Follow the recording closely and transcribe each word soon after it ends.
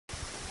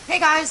Hey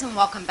guys, and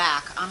welcome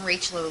back. I'm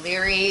Rachel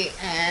O'Leary,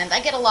 and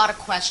I get a lot of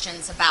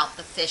questions about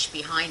the fish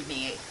behind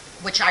me,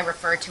 which I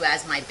refer to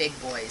as my big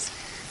boys.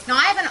 Now,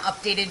 I haven't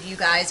updated you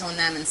guys on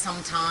them in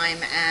some time,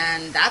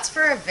 and that's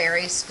for a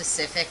very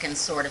specific and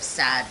sort of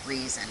sad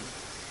reason.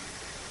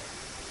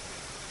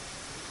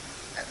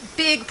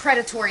 Big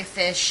predatory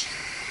fish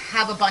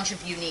have a bunch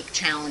of unique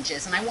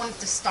challenges, and I wanted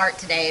to start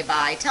today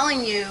by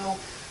telling you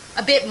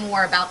a bit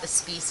more about the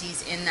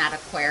species in that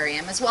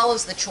aquarium, as well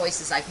as the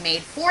choices I've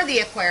made for the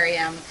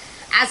aquarium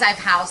as I've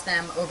housed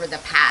them over the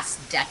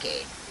past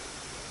decade.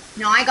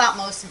 Now, I got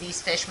most of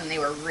these fish when they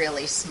were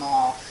really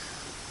small,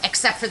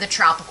 except for the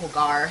tropical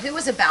gar, who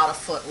was about a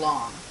foot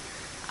long.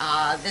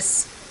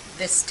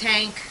 This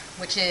tank,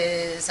 which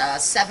is a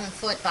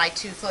 7-foot by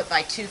 2-foot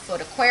by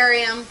 2-foot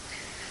aquarium,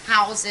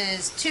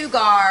 houses 2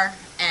 gar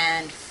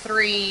and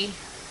 3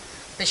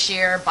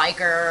 Bashir,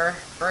 Biker,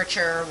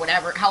 Bircher,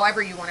 whatever,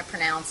 however you want to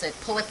pronounce it,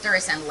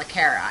 Polypterus and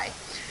Lecari.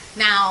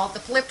 Now, the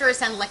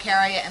Polypterus and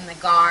Lecari and the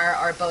gar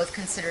are both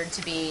considered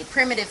to be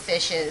primitive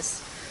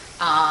fishes.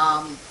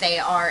 They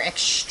are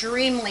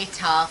extremely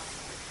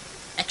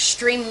tough,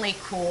 extremely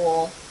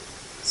cool,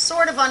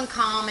 sort of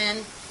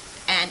uncommon,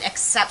 and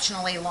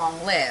exceptionally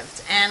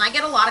long-lived. And I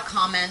get a lot of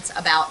comments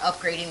about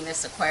upgrading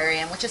this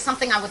aquarium, which is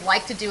something I would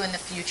like to do in the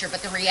future,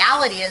 but the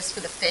reality is, for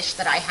the fish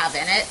that I have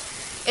in it,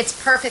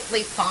 it's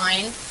perfectly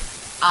fine,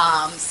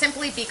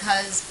 simply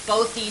because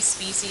both these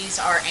species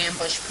are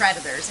ambush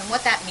predators. And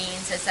what that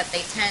means is that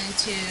they tend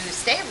to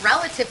stay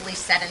relatively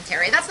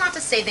sedentary. That's not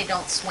to say they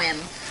don't swim,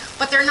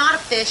 but they're not a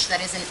fish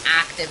that is an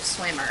active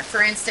swimmer.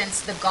 For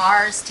instance, the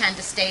gars tend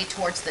to stay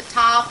towards the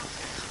top.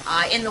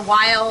 In the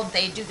wild,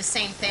 they do the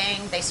same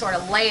thing. They sort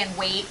of lay in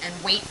wait and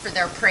wait for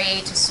their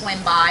prey to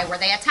swim by, where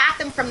they attack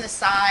them from the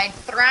side,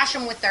 thrash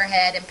them with their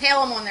head,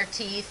 impale them on their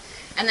teeth,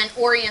 and then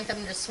orient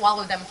them to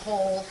swallow them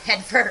whole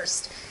head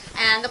first.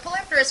 And the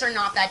Polypterus are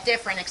not that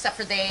different, except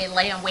for they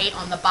lay in wait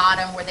on the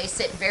bottom, where they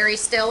sit very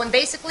still and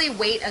basically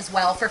wait as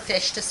well for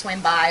fish to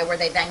swim by, where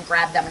they then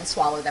grab them and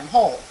swallow them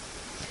whole.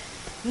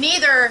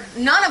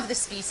 None of the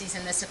species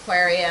in this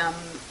aquarium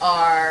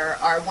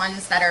are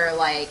ones that are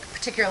like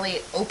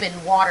particularly open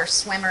water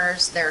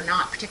swimmers. They're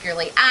not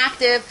particularly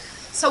active.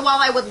 So while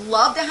I would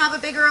love to have a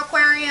bigger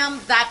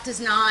aquarium, that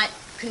does not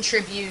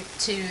contribute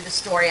to the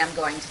story I'm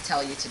going to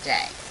tell you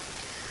today.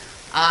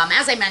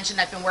 As I mentioned,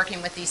 I've been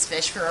working with these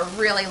fish for a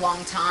really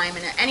long time,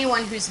 and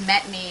anyone who's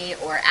met me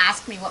or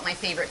asked me what my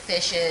favorite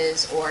fish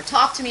is or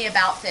talked to me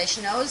about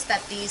fish knows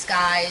that these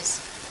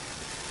guys,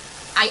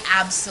 I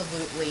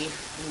absolutely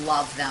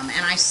love them,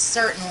 and I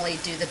certainly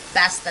do the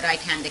best that I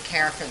can to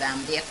care for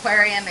them. The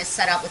aquarium is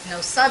set up with no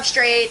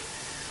substrate.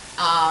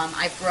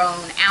 I've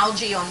grown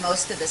algae on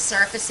most of the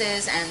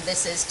surfaces, and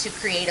this is to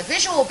create a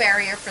visual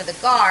barrier for the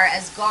gar,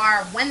 as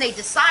gar, when they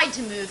decide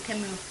to move, can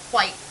move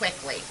quite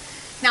quickly.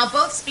 Now,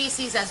 both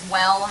species as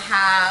well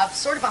have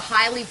sort of a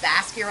highly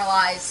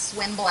vascularized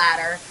swim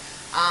bladder,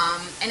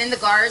 and in the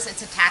gars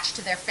it's attached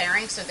to their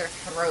pharynx or their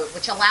throat,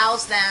 which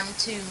allows them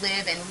to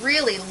live in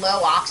really low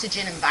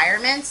oxygen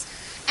environments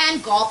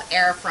and gulp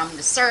air from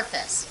the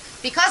surface.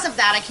 Because of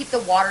that, I keep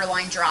the water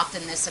line dropped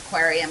in this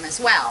aquarium as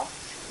well.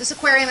 This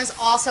aquarium is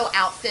also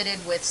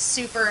outfitted with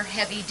super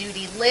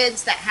heavy-duty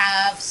lids that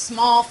have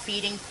small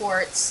feeding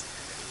ports,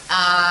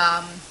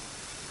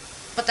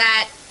 but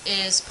that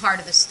is part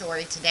of the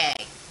story today.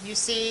 You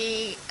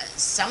see,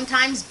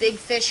 sometimes big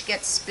fish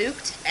get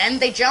spooked and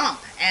they jump,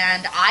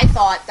 and I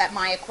thought that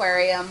my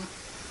aquarium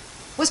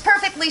was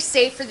perfectly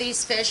safe for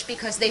these fish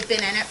because they've been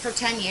in it for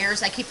 10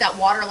 years. I keep that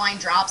water line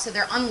dropped, so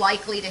they're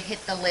unlikely to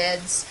hit the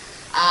lids.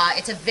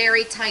 It's a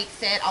very tight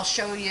fit. I'll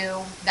show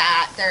you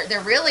that. They're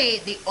really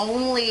the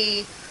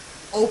only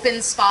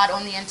open spot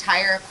on the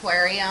entire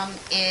aquarium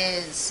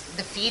is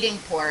the feeding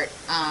port.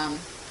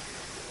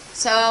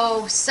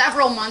 So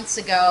several months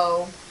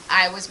ago,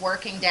 I was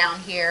working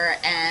down here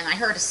and I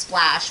heard a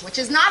splash, which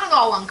is not at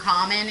all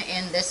uncommon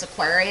in this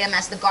aquarium,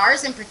 as the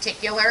gars in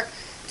particular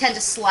tend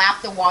to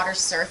slap the water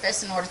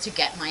surface in order to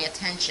get my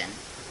attention.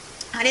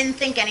 I didn't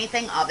think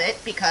anything of it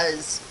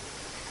because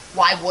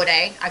why would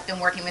I? I've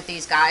been working with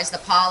these guys, the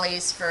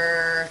polys,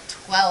 for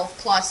 12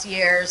 plus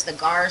years, the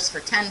gars for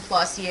 10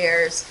 plus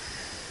years.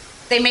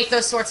 They make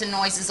those sorts of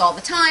noises all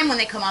the time when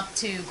they come up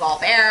to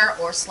gulp air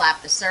or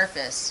slap the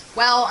surface.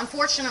 Well,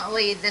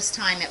 unfortunately, this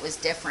time it was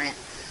different.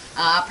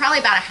 Probably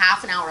about a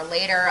half an hour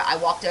later, I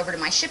walked over to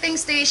my shipping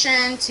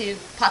station to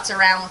putz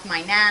around with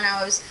my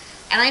nanos,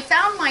 and I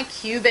found my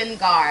Cuban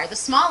gar, the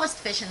smallest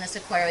fish in this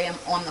aquarium,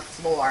 on the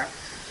floor.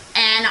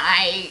 And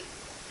I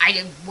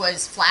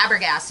was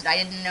flabbergasted.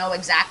 I didn't know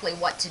exactly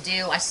what to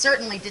do. I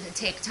certainly didn't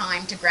take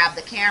time to grab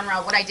the camera.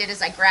 What I did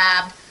is I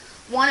grabbed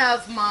one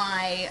of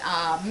my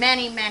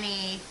many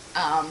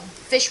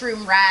fish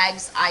room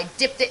rags. I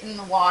dipped it in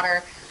the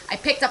water. I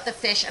picked up the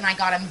fish and I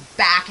got him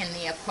back in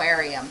the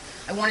aquarium.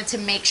 I wanted to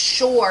make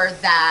sure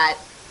that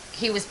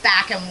he was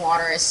back in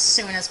water as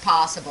soon as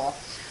possible.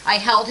 I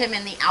held him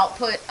in the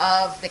output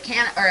of the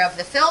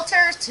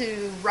filter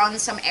to run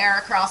some air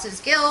across his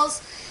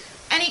gills,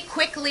 and he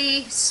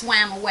quickly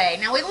swam away.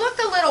 Now, he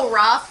looked a little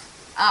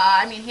rough.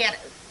 I mean, he had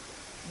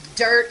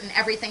dirt and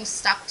everything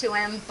stuck to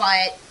him,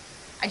 but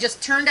I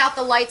just turned out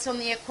the lights on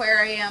the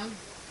aquarium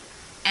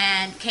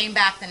and came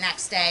back the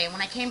next day. And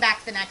when I came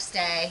back the next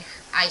day,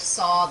 I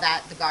saw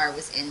that the gar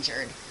was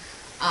injured.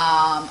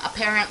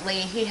 Apparently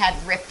he had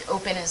ripped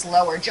open his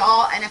lower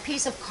jaw and a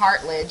piece of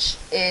cartilage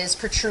is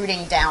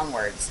protruding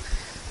downwards.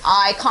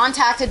 I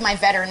contacted my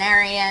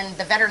veterinarian.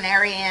 The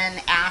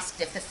veterinarian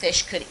asked if the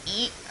fish could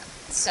eat,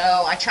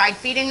 so I tried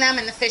feeding them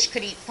and the fish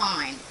could eat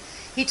fine.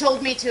 He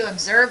told me to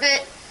observe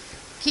it,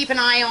 keep an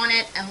eye on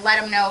it, and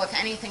let him know if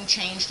anything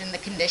changed in the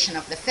condition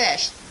of the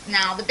fish.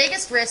 Now, the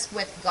biggest risk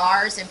with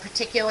gars in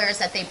particular is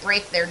that they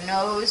break their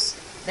nose,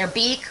 their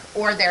beak,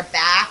 or their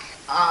back,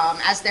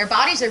 as their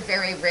bodies are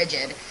very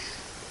rigid.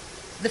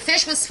 The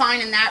fish was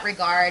fine in that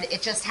regard.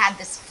 It just had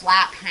this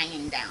flap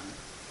hanging down.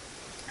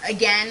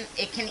 Again,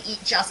 it can eat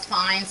just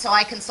fine, so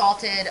I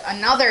consulted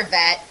another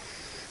vet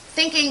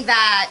thinking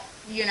that,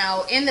 you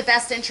know, in the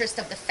best interest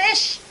of the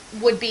fish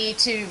would be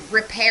to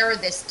repair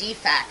this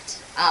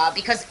defect,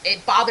 because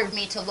it bothered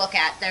me to look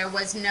at. There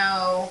was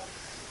no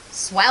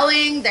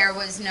swelling, there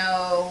was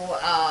no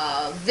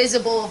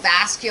visible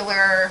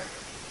vascular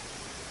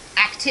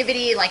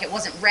activity, like it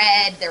wasn't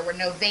red, there were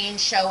no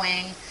veins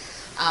showing,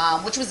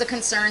 which was a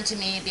concern to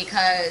me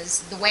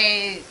because the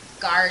way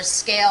gar's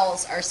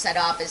scales are set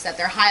up is that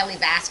they're highly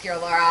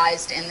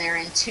vascularized and they're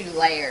in 2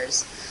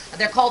 layers.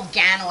 They're called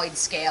ganoid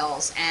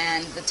scales,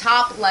 and the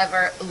top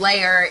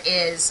layer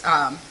is,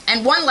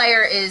 and one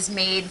layer is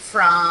made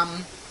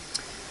from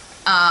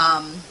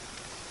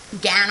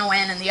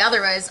ganoin, and the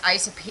other is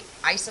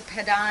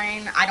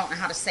isopedine. I don't know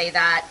how to say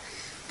that,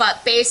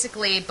 but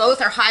basically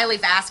both are highly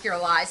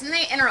vascularized, and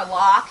they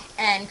interlock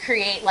and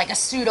create like a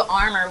pseudo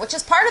armor, which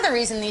is part of the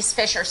reason these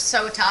fish are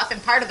so tough,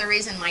 and part of the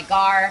reason my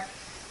gar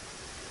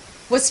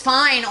was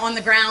fine on the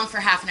ground for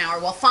half an hour.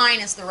 Well, fine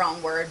is the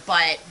wrong word,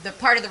 but the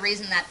part of the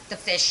reason that the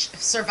fish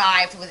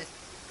survived with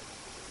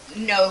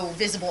no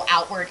visible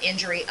outward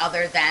injury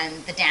other than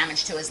the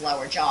damage to his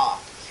lower jaw.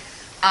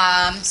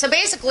 So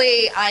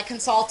basically, I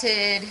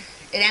consulted,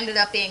 it ended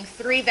up being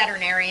 3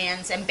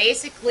 veterinarians, and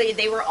basically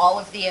they were all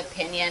of the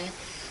opinion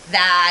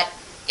that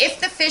if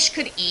the fish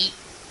could eat,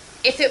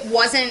 if it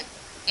wasn't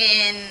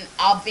in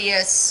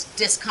obvious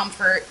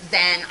discomfort,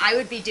 then I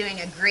would be doing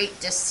a great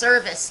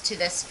disservice to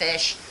this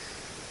fish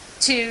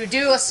to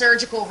do a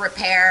surgical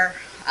repair,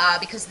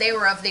 because they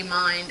were of the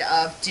mind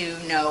of do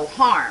no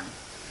harm.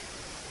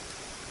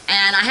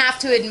 And I have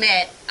to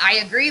admit, I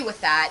agree with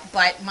that,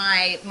 but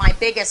my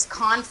biggest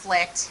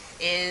conflict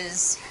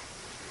is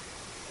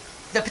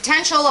the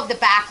potential of the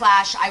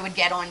backlash I would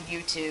get on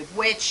YouTube,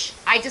 which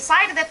I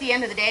decided at the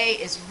end of the day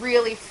is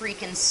really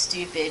freaking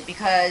stupid,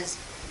 because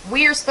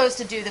we are supposed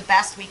to do the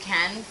best we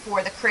can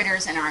for the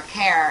critters in our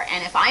care,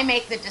 and if I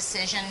make the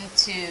decision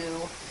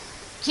to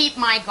keep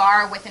my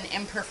gar with an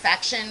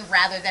imperfection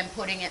rather than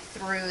putting it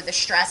through the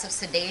stress of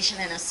sedation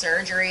and a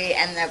surgery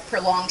and the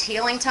prolonged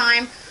healing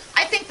time,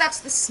 I think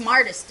that's the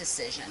smartest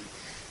decision.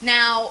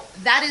 Now,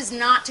 that is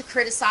not to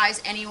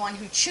criticize anyone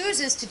who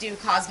chooses to do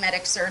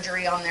cosmetic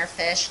surgery on their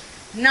fish,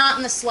 not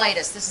in the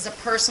slightest. This is a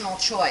personal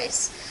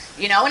choice,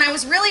 you know, and I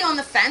was really on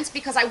the fence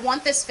because I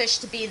want this fish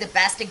to be the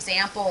best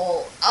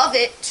example of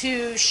it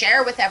to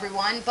share with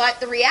everyone, but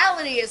the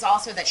reality is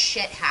also that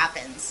shit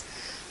happens.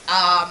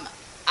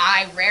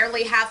 I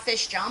rarely have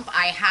fish jump.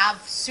 I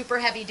have super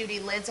heavy duty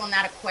lids on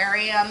that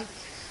aquarium.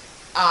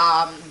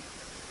 I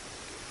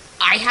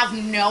have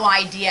no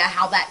idea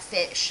how that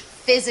fish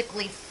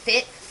physically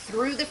fit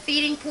through the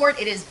feeding port.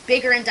 It is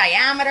bigger in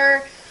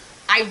diameter.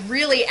 I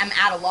really am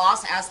at a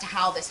loss as to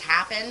how this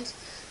happened.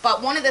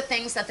 But one of the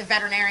things that the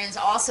veterinarians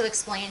also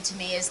explained to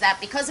me is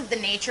that because of the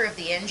nature of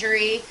the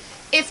injury,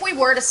 if we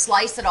were to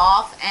slice it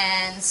off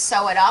and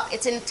sew it up,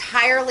 it's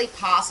entirely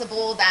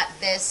possible that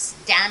this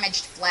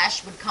damaged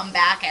flesh would come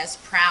back as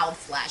proud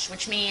flesh,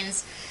 which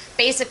means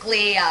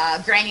basically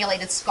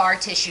granulated scar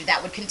tissue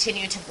that would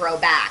continue to grow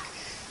back.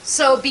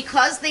 So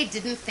because they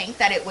didn't think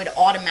that it would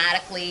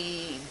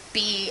automatically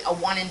be a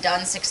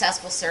one-and-done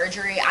successful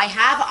surgery, I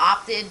have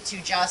opted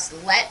to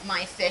just let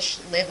my fish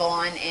live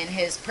on in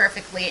his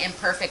perfectly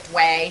imperfect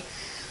way,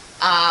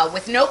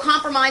 with no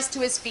compromise to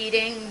his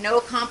feeding,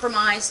 no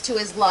compromise to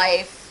his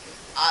life.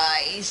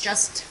 He's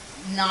just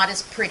not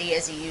as pretty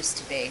as he used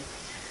to be.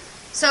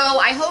 So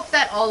I hope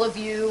that all of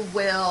you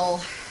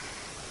will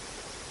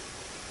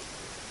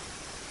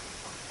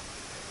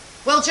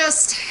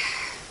just,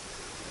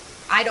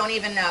 I don't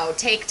even know,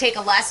 take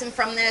a lesson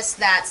from this,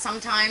 that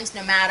sometimes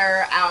no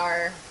matter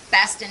our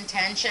best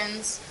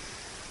intentions,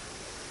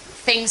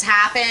 things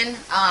happen,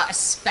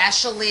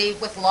 especially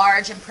with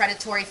large and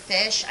predatory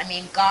fish. I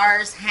mean,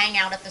 gars hang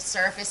out at the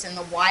surface in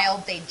the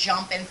wild. They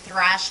jump and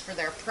thrash for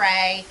their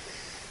prey.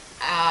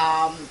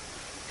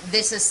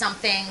 This is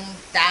something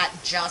that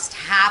just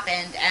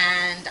happened,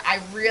 and I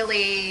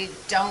really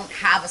don't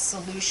have a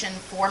solution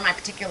for my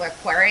particular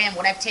aquarium.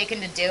 What I've taken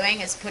to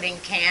doing is putting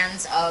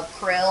cans of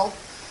krill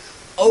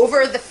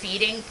over the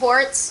feeding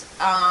ports,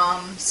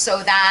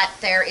 so that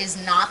there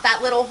is not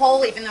that little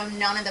hole, even though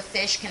none of the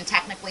fish can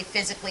technically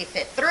physically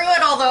fit through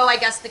it, although I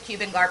guess the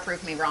Cuban gar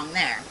proved me wrong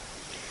there.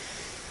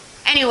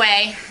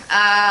 Anyway,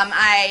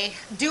 I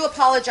do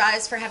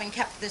apologize for having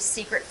kept this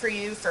secret for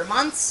you for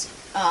months,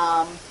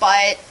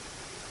 but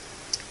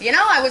you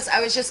know, I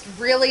was just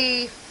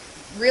really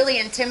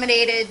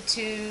intimidated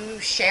to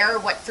share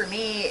what for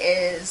me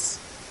is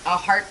a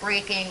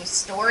heartbreaking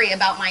story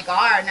about my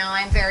gar. Now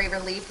I'm very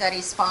relieved that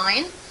he's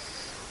fine,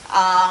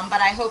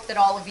 but I hope that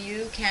all of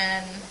you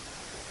can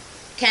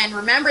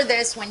remember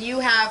this when you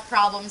have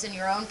problems in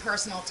your own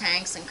personal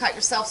tanks, and cut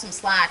yourself some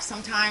slack.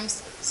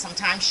 Sometimes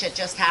shit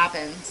just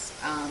happens.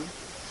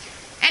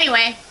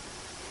 Anyway,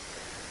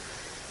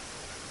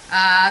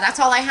 that's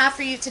all I have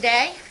for you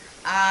today.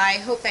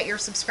 I hope that you're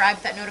subscribed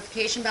with that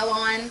notification bell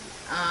on.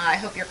 I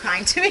hope you're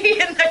kind to me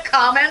in the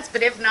comments,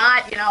 but if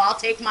not, you know, I'll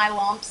take my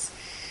lumps.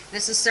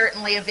 This is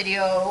certainly a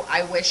video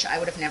I wish I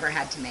would have never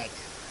had to make.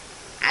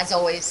 As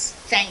always,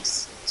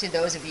 thanks to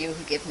those of you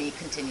who give me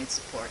continued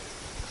support.